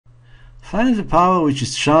Find the power which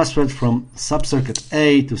is transferred from subcircuit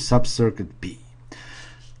A to subcircuit B.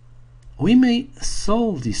 We may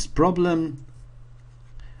solve this problem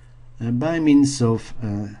by means of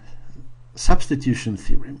substitution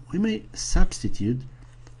theorem. We may substitute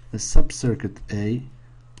a subcircuit A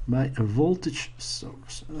by a voltage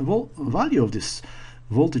source. Value of this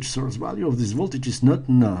voltage source, value of this voltage is not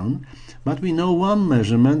known, but we know one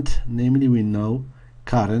measurement, namely we know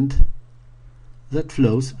current that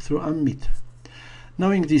flows through ammeter.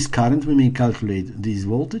 Knowing this current, we may calculate this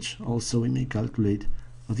voltage, also we may calculate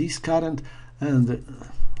this current, and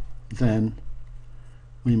then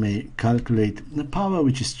we may calculate the power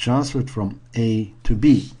which is transferred from A to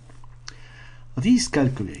B. These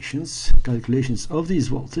calculations of this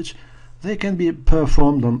voltage, they can be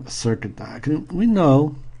performed on circuit diagram. We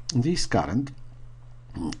know this current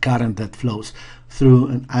that flows through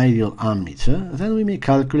an ideal ammeter, then we may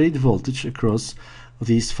calculate voltage across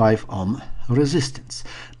this 5 ohm resistance.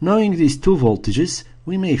 Knowing these two voltages,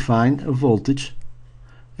 we may find a voltage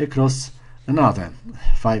across another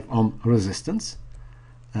 5 ohm resistance,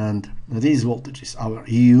 and this voltage is our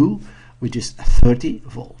U, which is 30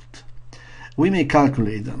 volt. We may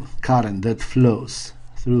calculate the current that flows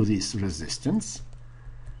through this resistance.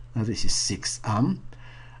 This is 6 ohm.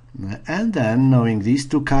 And then, knowing these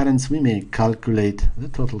two currents, we may calculate the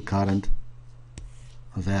total current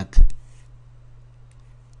that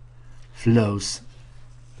flows,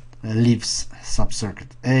 leaves subcircuit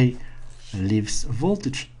A, leaves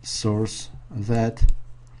voltage source that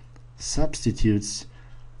substitutes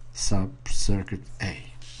subcircuit A.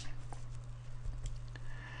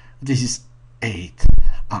 This is 8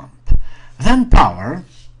 amp. Then power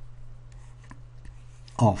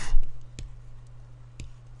of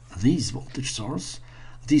this voltage source,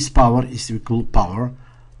 this power is equal power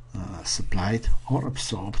supplied or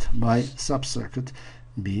absorbed by subcircuit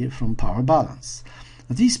B from power balance.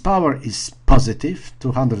 This power is positive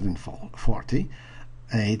 240,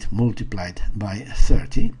 8 multiplied by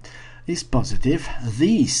 30 is positive.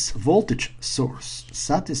 This voltage source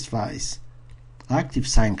satisfies active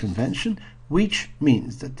sign convention, which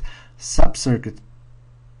means that subcircuit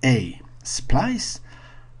A supplies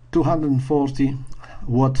 240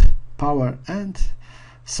 watt power and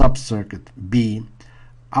subcircuit B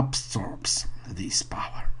absorbs this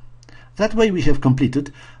power. That way we have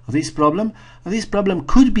completed this problem. This problem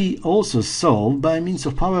could be also solved by means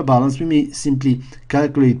of power balance. We may simply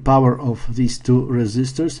calculate power of these two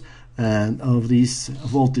resistors, and of this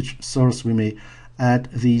voltage source we may add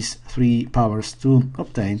these three powers to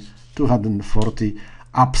obtain 240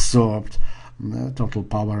 absorbed total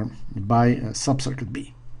power by subcircuit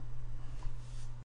B.